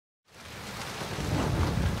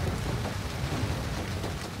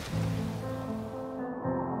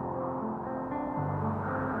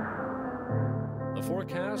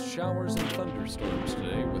forecast, showers and thunderstorms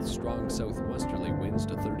today with strong southwesterly winds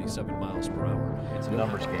to 37 miles per hour. It's a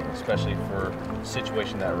numbers game, especially for the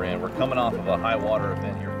situation that we're in. We're coming off of a high water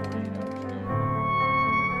event here 48 hours ago.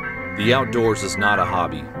 The outdoors is not a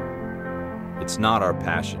hobby. It's not our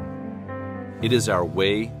passion. It is our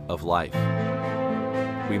way of life.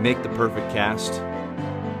 We make the perfect cast,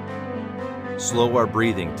 slow our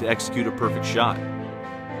breathing to execute a perfect shot,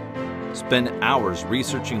 spend hours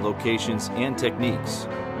researching locations and techniques.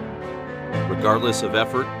 Regardless of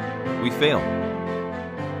effort, we fail.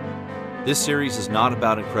 This series is not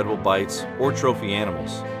about incredible bites or trophy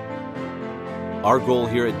animals. Our goal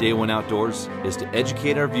here at Day One Outdoors is to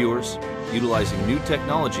educate our viewers utilizing new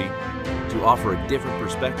technology to offer a different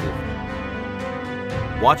perspective.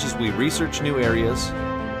 Watch as we research new areas,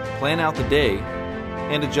 plan out the day,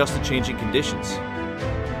 and adjust to changing conditions.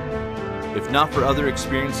 If not for other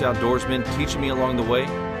experienced outdoorsmen teaching me along the way,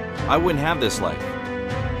 I wouldn't have this life.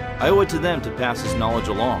 I owe it to them to pass this knowledge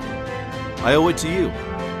along. I owe it to you.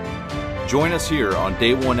 Join us here on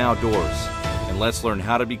Day One Outdoors, and let's learn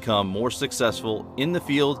how to become more successful in the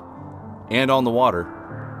field and on the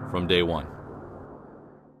water from day one.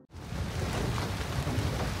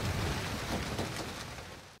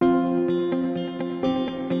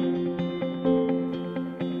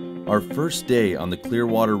 Our first day on the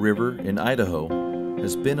Clearwater River in Idaho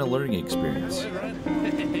has been a learning experience.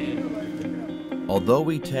 Although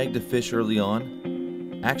we tagged a fish early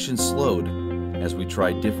on, action slowed as we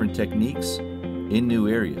tried different techniques in new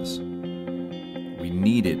areas. We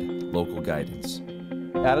needed local guidance.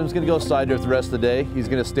 Adam's gonna go side drift the rest of the day. He's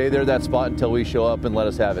gonna stay there at that spot until we show up and let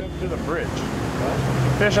us have it. To the bridge.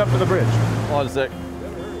 Fish up to the bridge. Hold on a sec.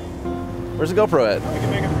 Where's the GoPro at? We can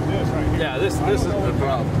make it through this right here. Yeah, this is the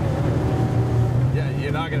problem. Yeah,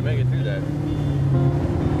 you're not gonna make it through that.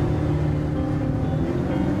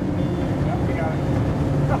 Yeah, we got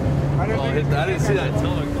it. I didn't see that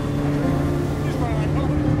tongue.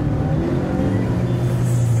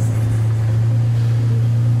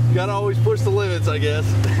 You gotta always push the limits, I guess.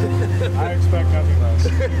 I expect nothing less.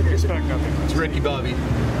 Expect nothing less. It's Ricky Bobby.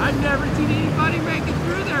 I've never seen anybody make it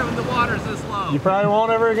through there when the water's this low. You probably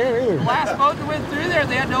won't ever again either. The last boat that went through there,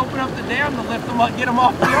 they had to open up the dam to lift them up, get them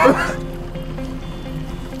off the water.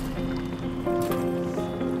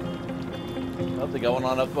 Oh, they got one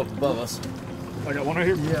on up above us. I got one right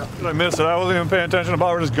here. Yeah. Did I miss it? I wasn't even paying attention. The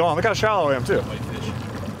ball was just gone. Look how shallow I am too. Whitefish.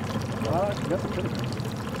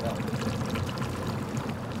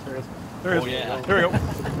 There it is. Oh yeah. There we go.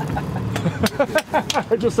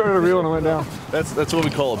 I just started to reel and it went down. That's what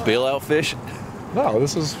we call a bailout fish. No,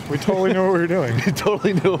 we totally knew what we were doing. We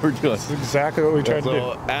totally knew what we're doing. That's exactly what we tried to do.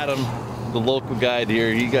 So Adam, the local guide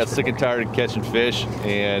here, he got sick and tired of catching fish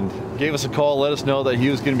and gave us a call, let us know that he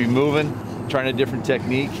was going to be moving, trying a different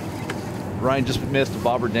technique. Ryan just missed a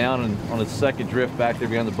bobber down, and on his second drift back there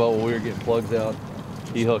behind the boat while we were getting plugs out,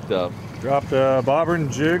 he hooked up. Dropped a bobber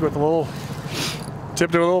and jig with a little,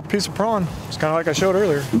 tipped it with a little piece of prawn. It's kind of like I showed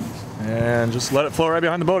earlier. And just let it flow right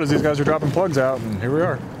behind the boat as these guys are dropping plugs out, and here we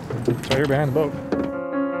are. It's right here behind the boat.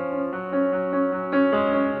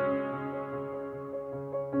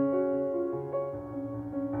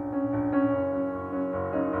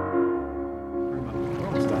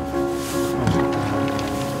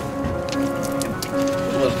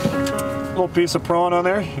 Little piece of prawn on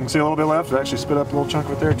there. You can see a little bit left. It actually spit up a little chunk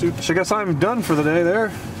of it there too. So I guess I'm done for the day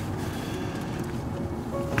there.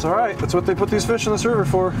 That's all right. That's what they put these fish in this river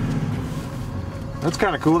for. That's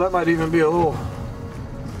kind of cool. That might even be a little,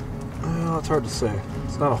 well, it's hard to say.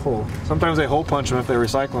 It's not a hole. Sometimes they hole punch them if they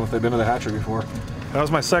recycle them, if they've been to the hatchery before. That was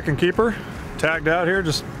my second keeper. Tagged out here,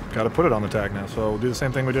 just got to put it on the tag now. So we'll do the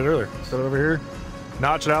same thing we did earlier. Set it over here,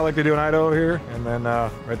 notch it out like they do in Idaho here, and then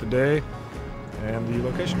write the day and the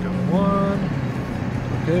location code. 1,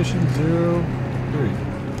 location 2, 3.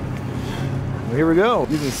 Well, here we go.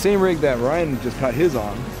 Using the same rig that Ryan just caught his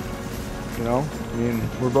on. You know, I mean,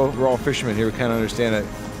 we're all fishermen here. We kind of understand that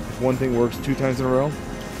if one thing works 2 times in a row,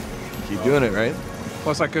 keep doing it, right?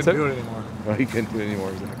 Plus, I couldn't do it anymore. No, he couldn't do it anymore,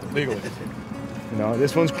 exactly. Legally. You know,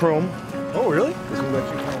 this one's chrome. Oh, really? This one's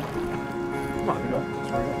actually chrome. Come on, go.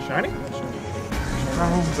 Shiny?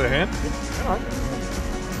 Is it a hand? Come on.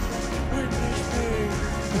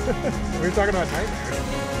 What are you talking about, nightmares?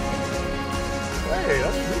 Hey,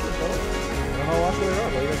 that's beautiful, fella. I don't know how wash they are.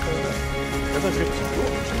 What do you guys say that? Guess let's get some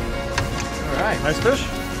cool. All right. Nice fish.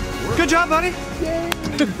 Good job, buddy. Yay.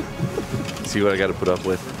 See what I got to put up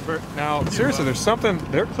with. Now, seriously, there's something,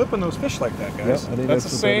 they're clipping those fish like that, guys. Yep, that's the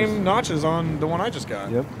same notches on the one I just got.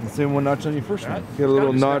 Yep, the same one notch on your first one. That- Got a little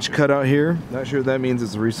gotta be notch snappy. cut out here. Not sure if that means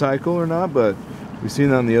it's a recycle or not, but We've seen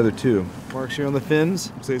that on the other two. Marks here on the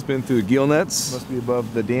fins. Looks like it's been through the gill nets. Must be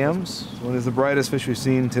above the dams. One is the brightest fish we've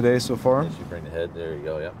seen today so far. Yes, you bring the head. There you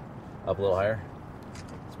go. Yep. Up a little higher.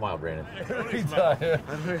 Smile, Brandon. I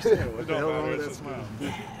understand. What the hell wrong with that smile?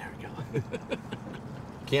 There we go.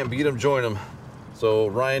 Can't beat them, join them. So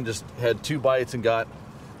Ryan just had 2 bites and got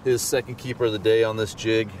his second keeper of the day on this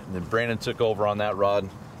jig. And then Brandon took over on that rod,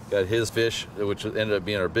 got his fish, which ended up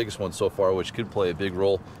being our biggest one so far, which could play a big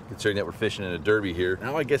role considering that we're fishing in a derby here.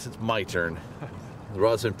 Now I guess it's my turn. The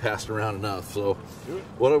rod's been passed around enough. So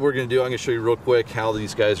what we're gonna do, I'm gonna show you real quick how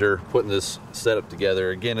these guys are putting this setup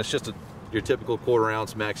together. Again, it's just your typical 1/4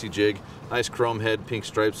 ounce maxi jig. Nice chrome head, pink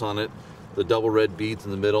stripes on it, the double red beads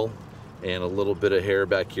in the middle, and a little bit of hair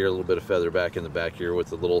back here, a little bit of feather back in the back here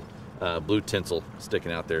with a little blue tinsel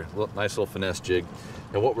sticking out there. Nice little finesse jig.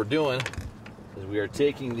 And what we're doing is we are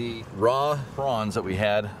taking the raw prawns that we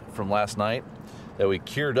had from last night that we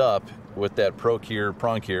cured up with that Pro Cure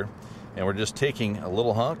prawn cure, and we're just taking a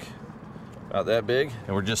little hunk about that big,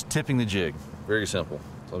 and we're just tipping the jig. Very simple.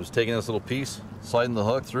 So I'm just taking this little piece, sliding the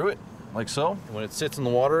hook through it like so. And when it sits in the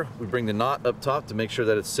water, we bring the knot up top to make sure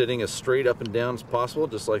that it's sitting as straight up and down as possible,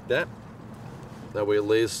 just like that. That way it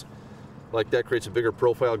lays like that, creates a bigger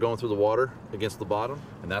profile going through the water against the bottom,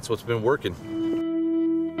 and that's what's been working.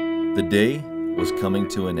 The day was coming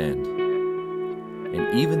to an end,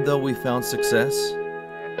 and even though we found success,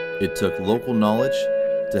 it took local knowledge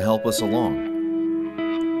to help us along.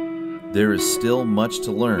 There is still much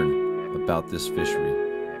to learn about this fishery.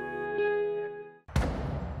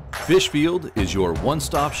 Fishfield is your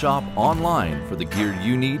one-stop shop online for the gear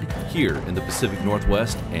you need here in the Pacific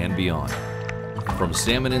Northwest and beyond. From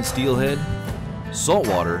salmon and steelhead,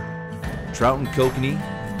 saltwater, trout and kokanee,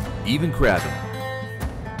 even crabbing.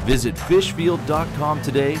 Visit fishfield.com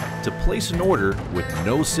today to place an order with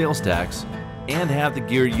no sales tax and have the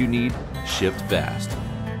gear you need shipped fast.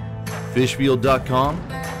 Fishfield.com,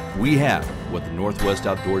 we have what the Northwest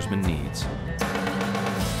outdoorsman needs.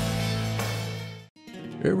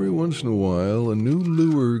 Every once in a while, a new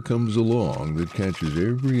lure comes along that catches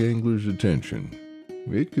every angler's attention.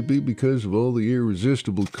 It could be because of all the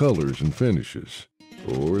irresistible colors and finishes,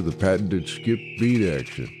 or the patented skip bead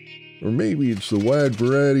action. Or maybe it's the wide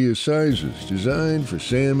variety of sizes designed for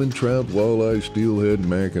salmon, trout, walleye, steelhead,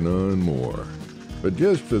 mackinaw, and more. But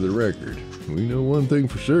just for the record, we know one thing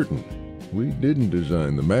for certain. We didn't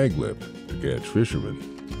design the maglip to catch fishermen.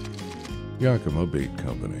 Yakima Bait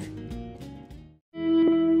Company.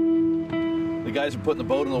 The guys are putting the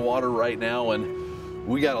boat in the water right now, and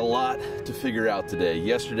we got a lot to figure out today.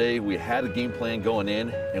 Yesterday, we had a game plan going in,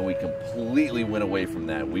 and we completely went away from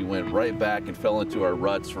that. We went right back and fell into our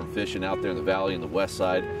ruts from fishing out there in the valley in the west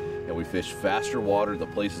side, and we fished faster water, the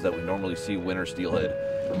places that we normally see winter steelhead.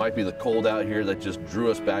 It might be the cold out here that just drew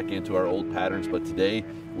us back into our old patterns, but today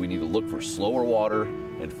we need to look for slower water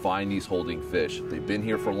and find these holding fish. They've been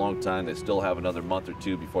here for a long time. They still have another month or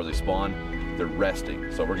two before they spawn. They're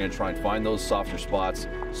resting. So we're gonna try and find those softer spots,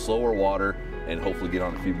 slower water, and hopefully get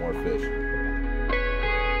on a few more fish.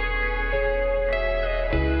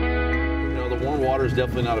 You know, the warm water is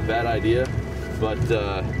definitely not a bad idea, but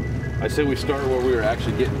I say we start where we were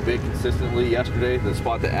actually getting big consistently yesterday, the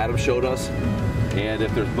spot that Adam showed us. And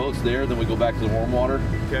if there's boats there, then we go back to the warm water.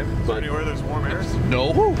 Okay. But anywhere there's warm air?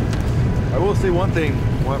 No. I will say one thing,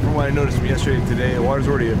 from what I noticed from yesterday to today, the water's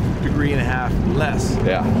already 1.5 degrees less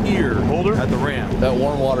here Colder? at the ramp. That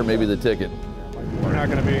warm water may be the ticket. We're not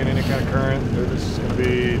going to be in any kind of current. They're just going to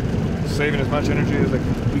be saving as much energy as they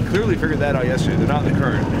can. We clearly figured that out yesterday. They're not in the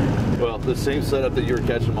current. Well, the same setup that you were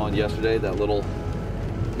catching them on yesterday, that little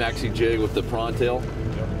maxi jig with the prawn tail,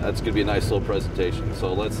 that's going to be a nice little presentation.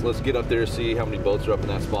 So let's get up there, see how many boats are up in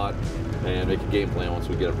that spot, and make a game plan once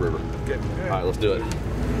we get upriver. Okay. All right, let's do it.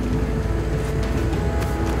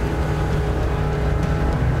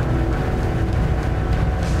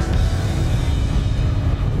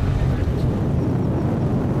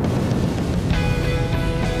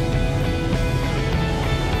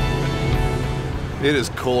 It is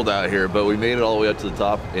cold out here, but we made it all the way up to the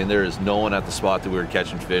top, and there is no one at the spot that we were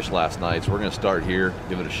catching fish last night. So we're gonna start here,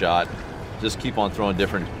 give it a shot. Just keep on throwing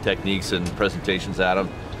different techniques and presentations at them.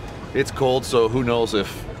 It's cold, so who knows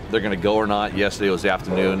if they're gonna go or not. Yesterday was the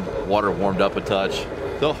afternoon, water warmed up a touch.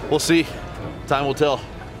 So we'll see, time will tell.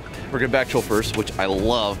 We're gonna back troll first, which I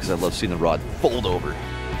love, because I love seeing the rod fold over.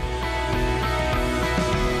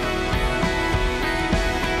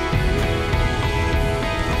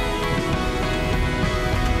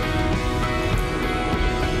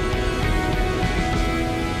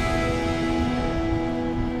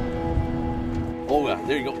 Oh yeah,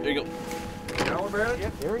 there you go, there you go. Got one, Brandon?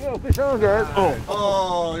 Yep, here we go. Fish on, guys.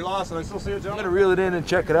 Oh, he lost it. I still see it I'm jumping. gonna reel it in and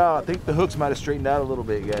check it out. I think the hooks might have straightened out a little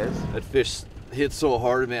bit, guys. That fish hit so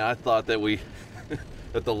hard, man. I thought that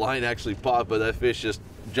that the line actually popped, but that fish just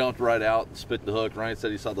jumped right out, spit the hook. Ryan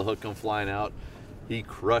said he saw the hook come flying out. He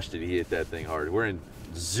crushed it. He hit that thing hard. We're in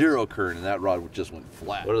zero current, and that rod just went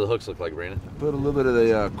flat. What do the hooks look like, Brandon? Put a little bit of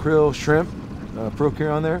the krill shrimp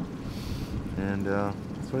procure on there, and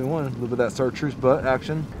that's what we wanted. A little bit of that chartreuse butt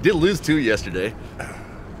action. Did lose 2 yesterday.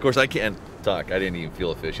 Of course, I can't talk. I didn't even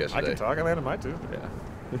feel a fish yesterday. I can talk. I landed mine too.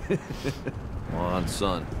 Yeah. Come on,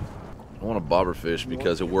 son. I want a bobber fish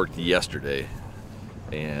because it worked yesterday,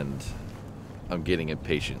 and I'm getting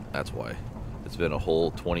impatient. That's why. It's been a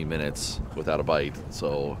whole 20 minutes without a bite,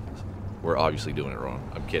 so we're obviously doing it wrong.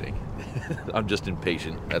 I'm kidding. I'm just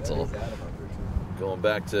impatient, that's all. Going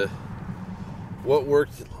back to what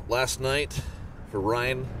worked last night for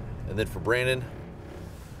Ryan and then for Brandon,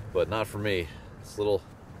 but not for me. This little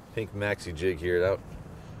pink maxi jig here,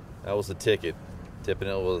 that was the ticket. Tipping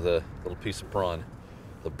it with a little piece of prawn.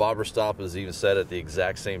 The bobber stop is even set at the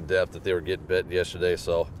exact same depth that they were getting bit yesterday,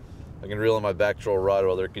 so I can reel in my back troll rod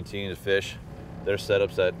while they're continuing to fish. Their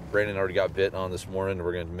setups that Brandon already got bit on this morning.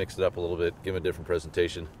 We're going to mix it up a little bit, give them a different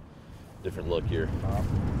presentation, different look here.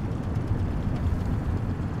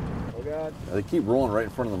 Oh God! They keep rolling right in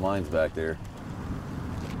front of the lines back there.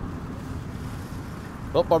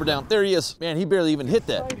 Oh, bobber down. There he is. Man, he barely even hit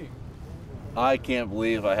that. I can't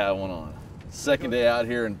believe I have one on. Second day out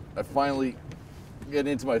here, and I finally get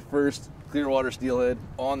into my first Clearwater steelhead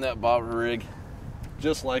on that bobber rig,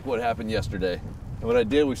 just like what happened yesterday. And what I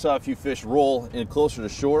did, we saw a few fish roll in closer to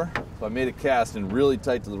shore, so I made a cast in really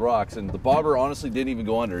tight to the rocks, and the bobber honestly didn't even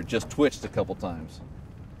go under. It just twitched a couple times.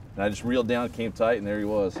 And I just reeled down, came tight, and there he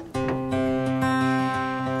was.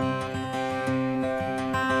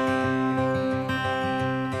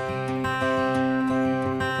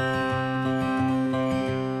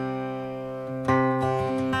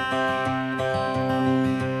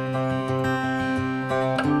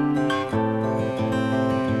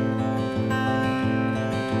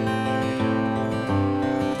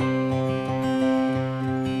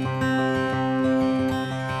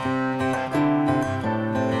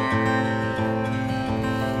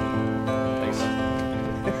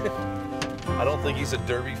 He's a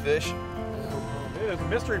derby fish. It is a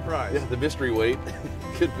mystery prize. Yeah, the mystery weight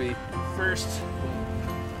could be first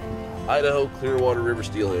Idaho Clearwater River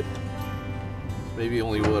steelhead. Maybe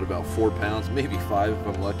only what, about 4 pounds, maybe 5 if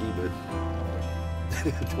I'm lucky,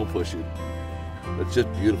 but don't push it. It's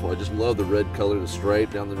just beautiful. I just love the red color, the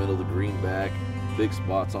stripe down the middle, the green back, big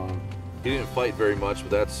spots on him. He didn't fight very much,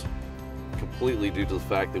 but that's completely due to the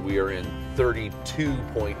fact that we are in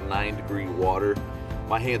 32.9 degree water.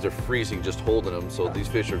 My hands are freezing just holding them, so these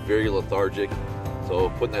fish are very lethargic. So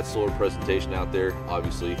putting that slower presentation out there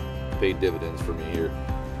obviously paid dividends for me here.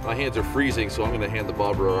 My hands are freezing, so I'm gonna hand the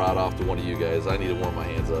bobber rod off to one of you guys. I need to warm my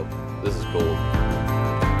hands up. This is cold.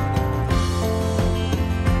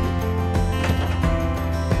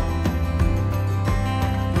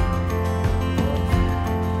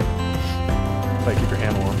 Like keep your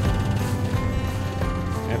hand warm.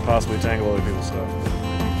 And possibly tangle other people's stuff.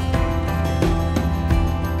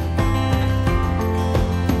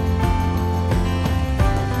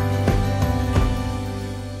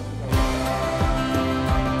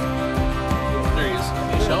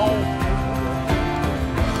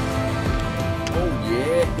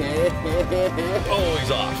 Oh,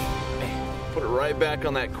 he's off. Put it right back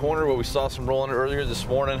on that corner where we saw some rolling earlier this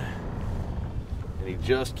morning. And he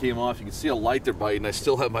just came off. You can see how light they're biting. I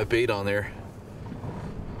still have my bait on there.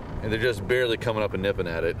 And they're just barely coming up and nipping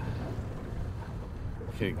at it.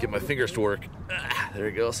 Can get my fingers to work. There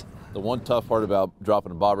he goes. The one tough part about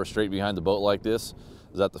dropping a bobber straight behind the boat like this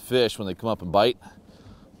is that the fish, when they come up and bite,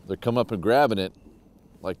 they're coming up and grabbing it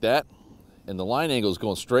like that. And the line angle is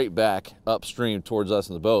going straight back upstream towards us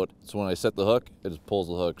in the boat. So when I set the hook, it just pulls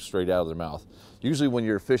the hook straight out of their mouth. Usually when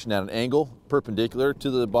you're fishing at an angle perpendicular to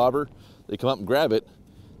the bobber, they come up and grab it.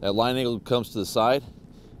 That line angle comes to the side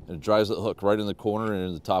and it drives the hook right in the corner and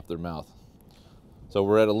in the top of their mouth. So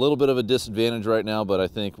we're at a little bit of a disadvantage right now, but I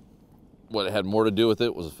think what had more to do with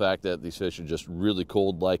it was the fact that these fish are just really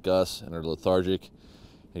cold like us and are lethargic.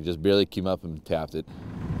 He just barely came up and tapped it.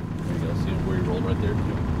 There you go, see where he rolled right there?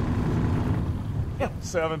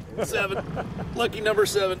 7. 7. Lucky number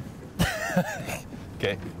 7.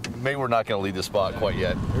 Okay, maybe we're not going to leave this spot quite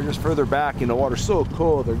yet. They're just further back, and the water's so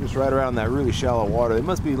cold. They're just right around that really shallow water. They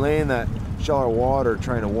must be laying that shallow water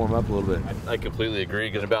trying to warm up a little bit. I completely agree.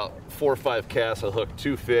 Because about 4 or 5 casts, I hooked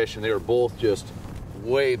 2 fish, and they were both just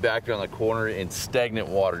way back there on the corner in stagnant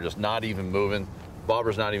water, just not even moving.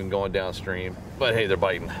 Bobber's not even going downstream, but hey, they're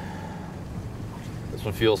biting. This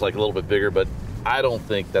one feels like a little bit bigger, but I don't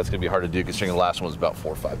think that's gonna be hard to do considering the last one was about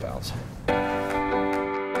 4 or 5 pounds.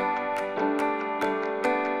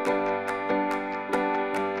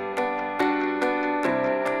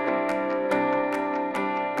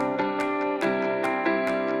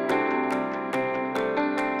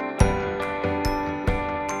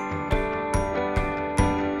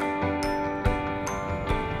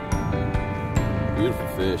 Beautiful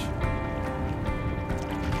fish.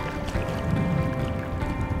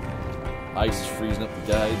 Ice is freezing up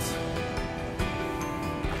the guides.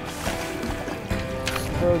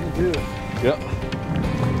 Frozen too. Yep.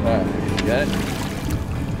 Alright, got it.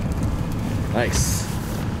 Nice.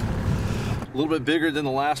 A little bit bigger than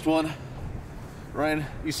the last one. Ryan,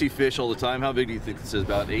 you see fish all the time. How big do you think this is?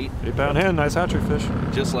 About 8? 8-pound hen, nice hatchery fish.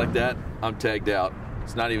 Just like that, I'm tagged out.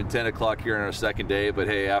 It's not even 10 o'clock here on our second day, but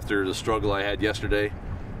hey, after the struggle I had yesterday,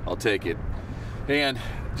 I'll take it. And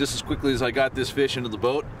just as quickly as I got this fish into the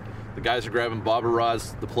boat, the guys are grabbing bobber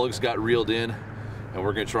rods, the plugs got reeled in, and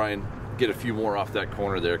we're gonna try and get a few more off that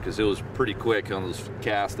corner there because it was pretty quick on those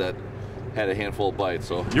casts that had a handful of bites.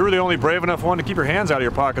 So You were the only brave enough one to keep your hands out of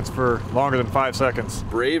your pockets for longer than 5 seconds.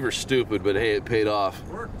 brave or stupid, but hey, it paid off.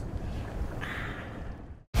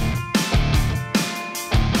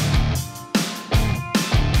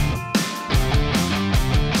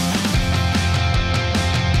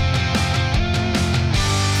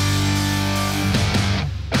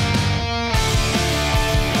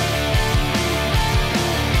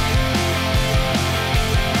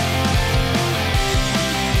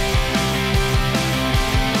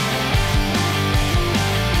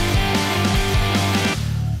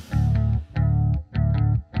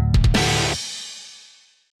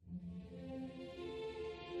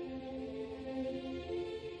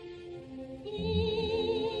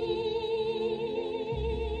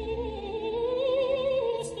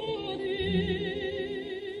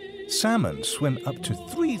 Salmon swim up to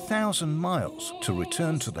 3,000 miles to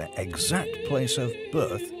return to their exact place of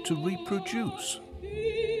birth to reproduce.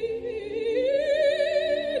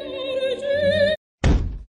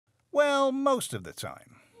 Well, most of the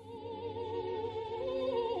time.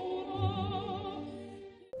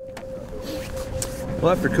 Well,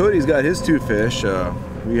 after Cody's got his 2 fish,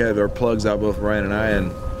 we have our plugs out, both Ryan and I,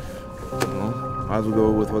 and well, might as well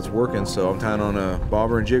go with what's working. So I'm tying on a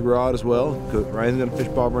bobber and jig rod as well. Ryan's gonna fish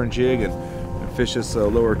bobber and jig and fish this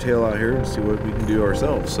lower tail out here and see what we can do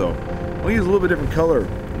ourselves. So we'll use a little bit different color.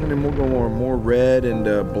 I'm gonna go more red and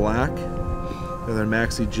black. Another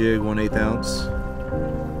maxi jig, 1/8 ounce.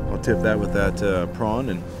 I'll tip that with that prawn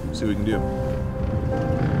and see what we can do.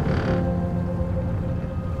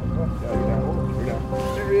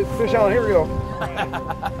 Fish on, here we go.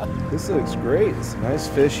 This looks great. It's a nice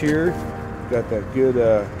fish here. Got that good,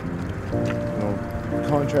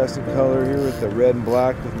 contrasting color here with the red and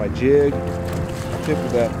black with my jig. Tip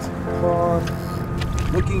of that prawn.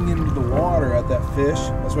 Looking into the water at that fish.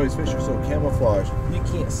 That's why these fish are so camouflaged. You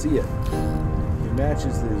can't see it. It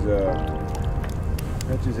matches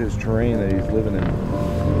his terrain that he's living in.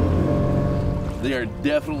 They are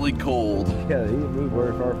definitely cold. Yeah, he didn't move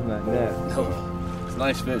very far from that net. It's a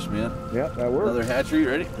nice fish, man. Yep, that works. Another hatchery,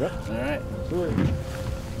 ready? Yep. All right.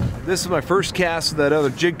 This is my first cast of that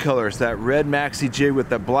other jig color. It's that red maxi jig with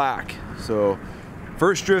that black. So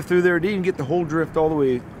first drift through there, didn't even get the whole drift all the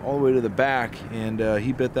way to the back, and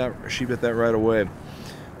she bit that right away.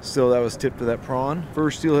 Still, that was tipped to that prawn.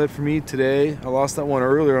 First steelhead for me today. I lost that one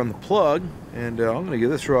earlier on the plug, and I'm gonna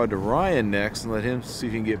give this rod to Ryan next and let him see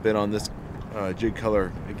if he can get bit on this jig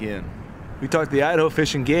color again. We talked to the Idaho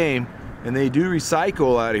Fish and Game, and they do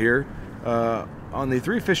recycle out of here. On the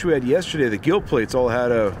 3 fish we had yesterday, the gill plates all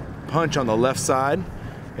had a punch on the left side,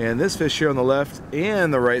 and this fish here on the left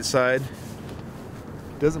and the right side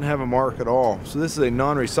doesn't have a mark at all. So this is a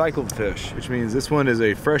non-recycled fish, which means this one is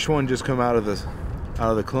a fresh one, just come out of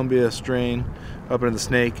the Columbia strain up into the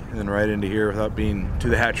snake and then right into here without being to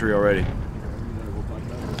the hatchery already.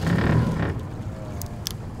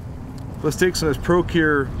 Let's take some of this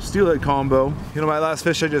ProCure steelhead combo. You know, my last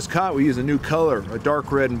fish I just caught, we used a new color, a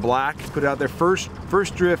dark red and black. Put it out there first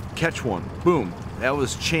drift, catch one. Boom, that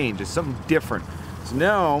was changed, it's something different. So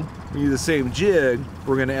now, we use the same jig,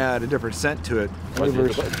 we're gonna add a different scent to it. I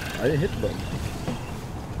didn't hit the button.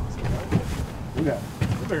 We got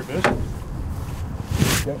a bigger fish.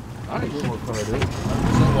 Okay. Nice. A little more color, dude.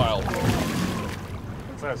 So wild.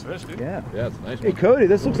 That's a nice fish, dude. Yeah. Yeah, it's a nice Hey one. Cody,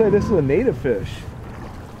 this looks like this is a native fish.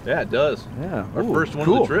 Yeah, it does. Yeah. Our Ooh, first one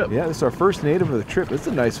cool. of the trip. Yeah, this is our first native of the trip. It's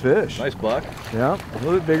a nice fish. Nice buck. Yeah, a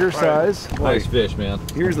little bit bigger size. Nice fish, man.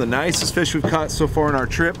 Here's the nicest fish we've caught so far on our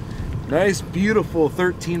trip. Nice, beautiful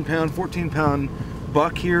 13-pound, 14-pound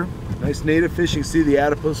buck here. Nice native fish. You can see the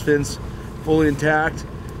adipose fins fully intact.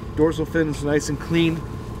 Dorsal fins nice and clean.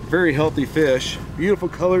 Very healthy fish. Beautiful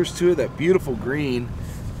colors to it, that beautiful green.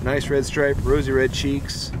 Nice red stripe, rosy red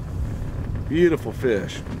cheeks. Beautiful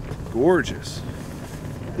fish. Gorgeous.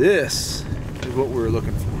 This is what we were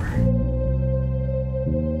looking for.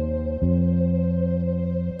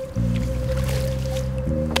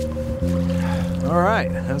 All right,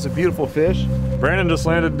 that was a beautiful fish. Brandon just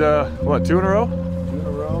landed, what, 2 in a row? 2 in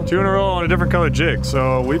a row. 2 in a row on a different colored jig.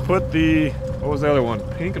 So we put the, what was the other one?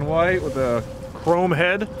 Pink and white with a chrome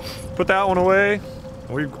head. Put that one away.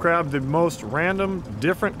 We grabbed the most random,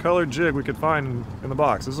 different colored jig we could find in the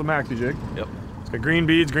box. This is a maxi jig. Yep. It's got green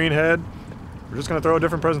beads, green head. We're just gonna throw a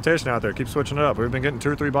different presentation out there. Keep switching it up. We've been getting 2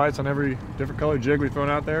 or 3 bites on every different colored jig we've thrown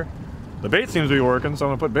out there. The bait seems to be working, so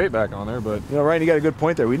I'm gonna put bait back on there, but... You know, Ryan, you got a good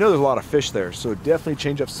point there. We know there's a lot of fish there, so definitely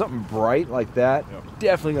change up something bright like that. Yep.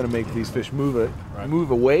 Definitely gonna make these fish move Right.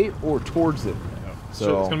 move away or towards it. Yep.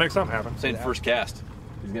 So it's gonna make something happen. Saying first cast.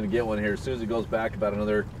 He's gonna get one here as soon as he goes back about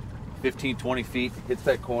another 15, 20 feet, hits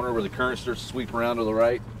that corner where the current starts to sweep around to the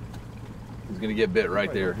right. He's gonna get bit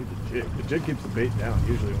right there. The jig keeps the bait down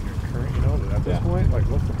usually when you're current, you know, but at this point, like,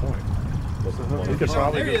 what's the point? We could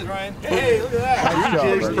probably There he is, Ryan. Hey, look at that. Good job,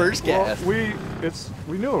 Jig's buddy. first cast.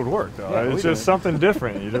 we knew it would work though. Yeah, we It's did. just something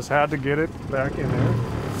different. You just had to get it back in there.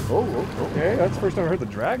 Oh, okay. That's the first time I heard the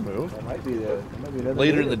drag move. That might be another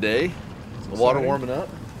Later in the native. day, the water exciting. warming up.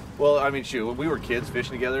 Well, I mean, shoot, when we were kids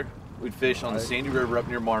fishing together, we'd fish on the Sandy River up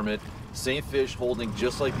near Marmot. Same fish holding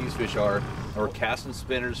just like these fish are. And we're casting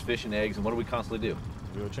spinners, fishing eggs, and what do we constantly do?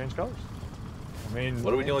 We would change colors. I mean,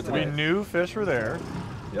 What are we doing we today? knew fish were there.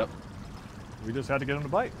 Yep. We just had to get them to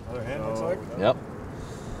bite. Other hand looks like. Yep.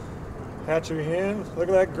 Hatchery hen. Look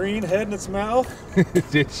at that green head in its mouth.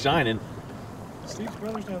 It's shining. Steve's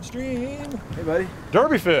brothers downstream. Hey, buddy.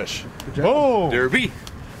 Derby fish. Boom. Derby.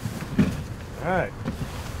 All right.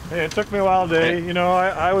 Hey, it took me a while today. You know,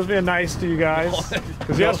 I was being nice to you guys.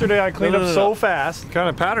 Because yesterday I cleaned up so fast. Kind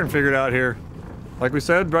of pattern figured out here. Like we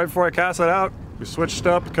said, right before I cast that out, we switched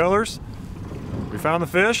up the colors. We found the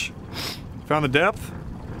fish, found the depth,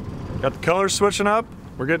 got the colors switching up.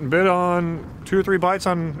 We're getting bit on 2 or 3 bites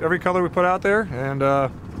on every color we put out there. And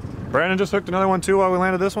Brandon just hooked another one too while we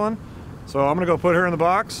landed this one. So I'm gonna go put her in the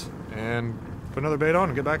box and put another bait on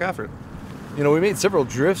and get back after it. You know, we made several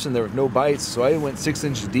drifts and there were no bites, so I went 6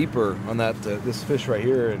 inches deeper on that this fish right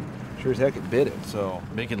here, and sure as heck it bit it. So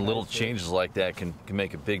Making little changes like that can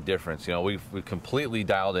make a big difference. You know, we've completely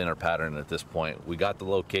dialed in our pattern at this point. We got the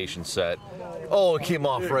location set. Oh, it came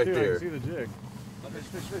off right Dude, I there. can see the jig.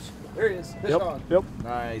 there he is. Fish on. Yep.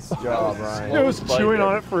 Nice job, Ryan. It was bite chewing there.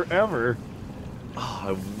 on it forever. Oh,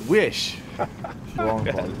 I wish. Wrong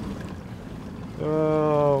bite.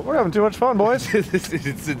 We're having too much fun, boys.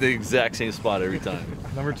 It's in the exact same spot every time.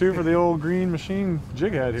 Number 2 for the old green machine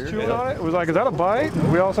jig head here. Chewing on it. It was like, is that a bite?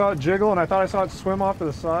 We all saw it jiggle, and I thought I saw it swim off to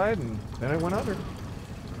the side, and then it went under.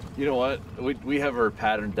 You know what? We have our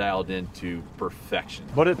pattern dialed into perfection.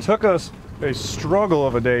 But it took us a struggle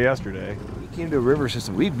of a day yesterday. We came to a river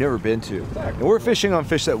system we've never been to. And we're fishing on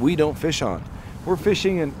fish that we don't fish on. We're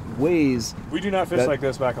fishing in ways. We do not fish That- like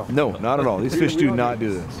this back home. No, not at all. These fish we do don't not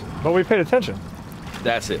do this. But we paid attention.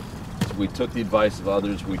 That's it. We took the advice of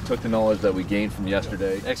others. We took the knowledge that we gained from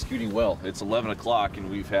yesterday, executing well. It's 11 o'clock and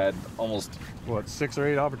we've had almost, What, 6 or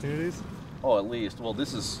 8 opportunities? oh, at least, well,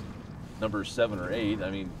 this is number 7 or 8. I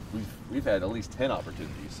mean, we've had at least 10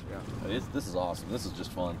 opportunities. Yeah. I mean, this is awesome. This is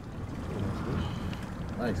just fun.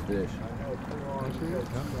 Nice fish.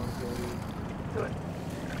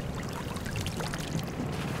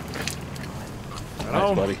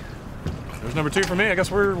 Nice, buddy. There's number 2 for me. I guess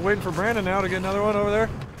we're waiting for Brandon now to get another one over there.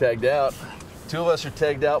 Tagged out. 2 of us are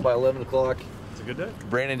tagged out by 11 o'clock. It's a good day.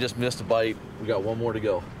 Brandon just missed a bite. We got 1 more to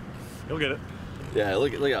go. He'll get it. Yeah,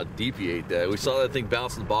 look how deep he ate that. We saw that thing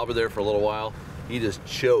bouncing the bobber there for a little while. He just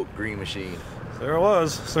choked green machine. There it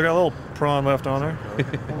was. Still got a little prawn left on there.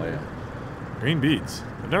 Oh yeah. Green beads.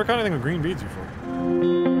 I've never caught anything with green beads before.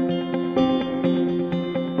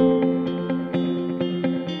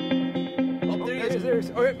 Oh, there he is. There he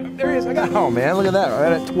is. Oh, there he is. I got. Oh man, look at that.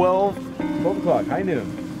 Right at 12 o'clock. High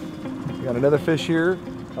noon. We got another fish here.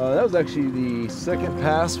 That was actually the second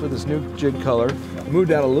pass with this new jig color.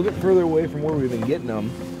 Moved out a little bit further away from where we've been getting them.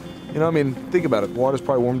 You know, I mean, think about it. Water's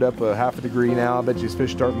probably warmed up a half a degree now. I bet these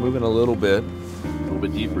fish start moving a little bit. A little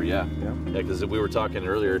bit deeper, yeah. Yeah, because we were talking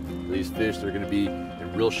earlier, these fish, they're going to be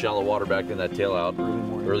in real shallow water back in that tail out.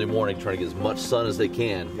 Early morning, trying to get as much sun as they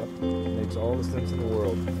can. Yep. Makes all the sense in the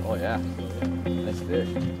world. Oh, yeah. Nice fish.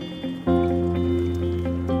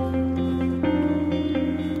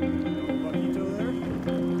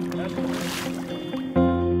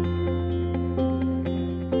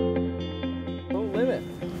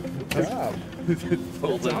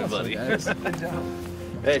 Told everybody.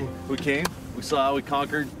 Hey, we came, we saw, we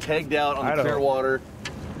conquered, tagged out on the Idaho. Clearwater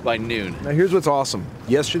by noon. Now here's what's awesome.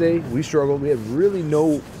 Yesterday we struggled. We had really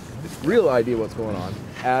no real idea what's going on.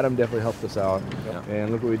 Adam definitely helped us out,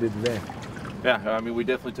 and look what we did today. Yeah, I mean, we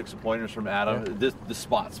definitely took some pointers from Adam, this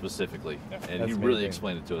spot specifically, and he really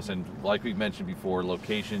explained it to us. And like we mentioned before,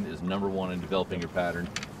 location is #1 in developing your pattern.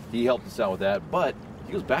 He helped us out with that, but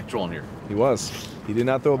he was back trolling here. He was. He did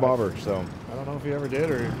not throw a bobber, so. I don't know if he ever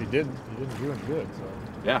did, or if he didn't do any good. So.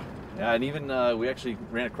 Yeah, and even we actually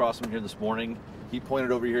ran across him here this morning. He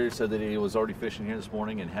pointed over here, said that he was already fishing here this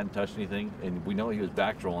morning and hadn't touched anything, and we know he was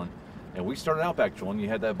back trolling. And we started out back trolling, you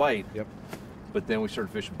had that bite. Yep. But then we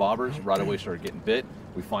started fishing bobbers, right away started getting bit.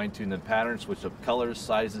 We fine-tuned the pattern, switched up colors,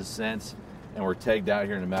 sizes, scents, and we're tagged out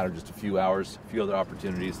here in a matter of just a few hours, a few other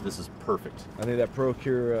opportunities. This is perfect. I think that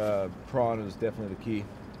Procure prawn is definitely the key.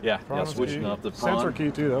 Yeah, switching up the prawn. Scents are key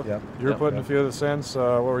too, though. Yep. You were putting a few of the scents.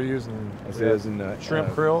 What were you using? I say as in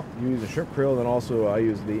shrimp krill. You use the shrimp krill, then also I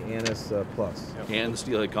use the anise plus. And the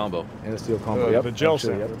Steelhead combo. And the steel combo. The gel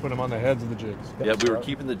actually, scent. We put them on the heads of the jigs. Yeah, we were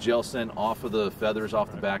keeping the gel scent off of the feathers, off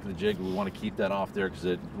the back of the jig. We want to keep that off there because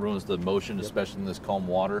it ruins the motion, especially in this calm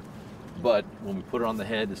water. But when we put it on the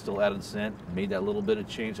head, it still added scent, made that little bit of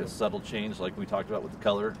change, that subtle change like we talked about with the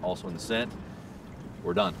color, also in the scent.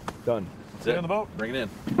 We're done. Done. That's it. On the boat. Bring it in.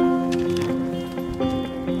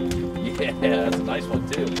 Yeah, that's a nice one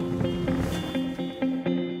too.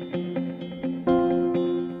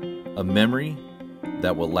 A memory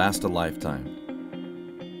that will last a lifetime.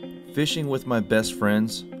 Fishing with my best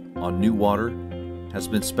friends on new water has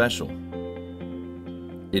been special.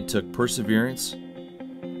 It took perseverance,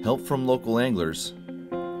 help from local anglers,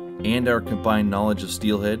 and our combined knowledge of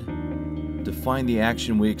steelhead to find the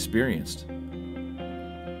action we experienced.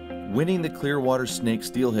 Winning the Clearwater Snake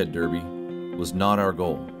Steelhead Derby was not our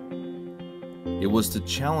goal. It was to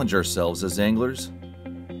challenge ourselves as anglers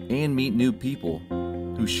and meet new people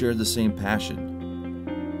who shared the same passion.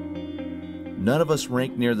 None of us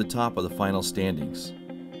ranked near the top of the final standings,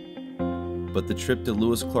 but the trip to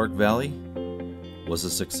Lewis Clark Valley was a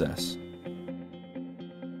success.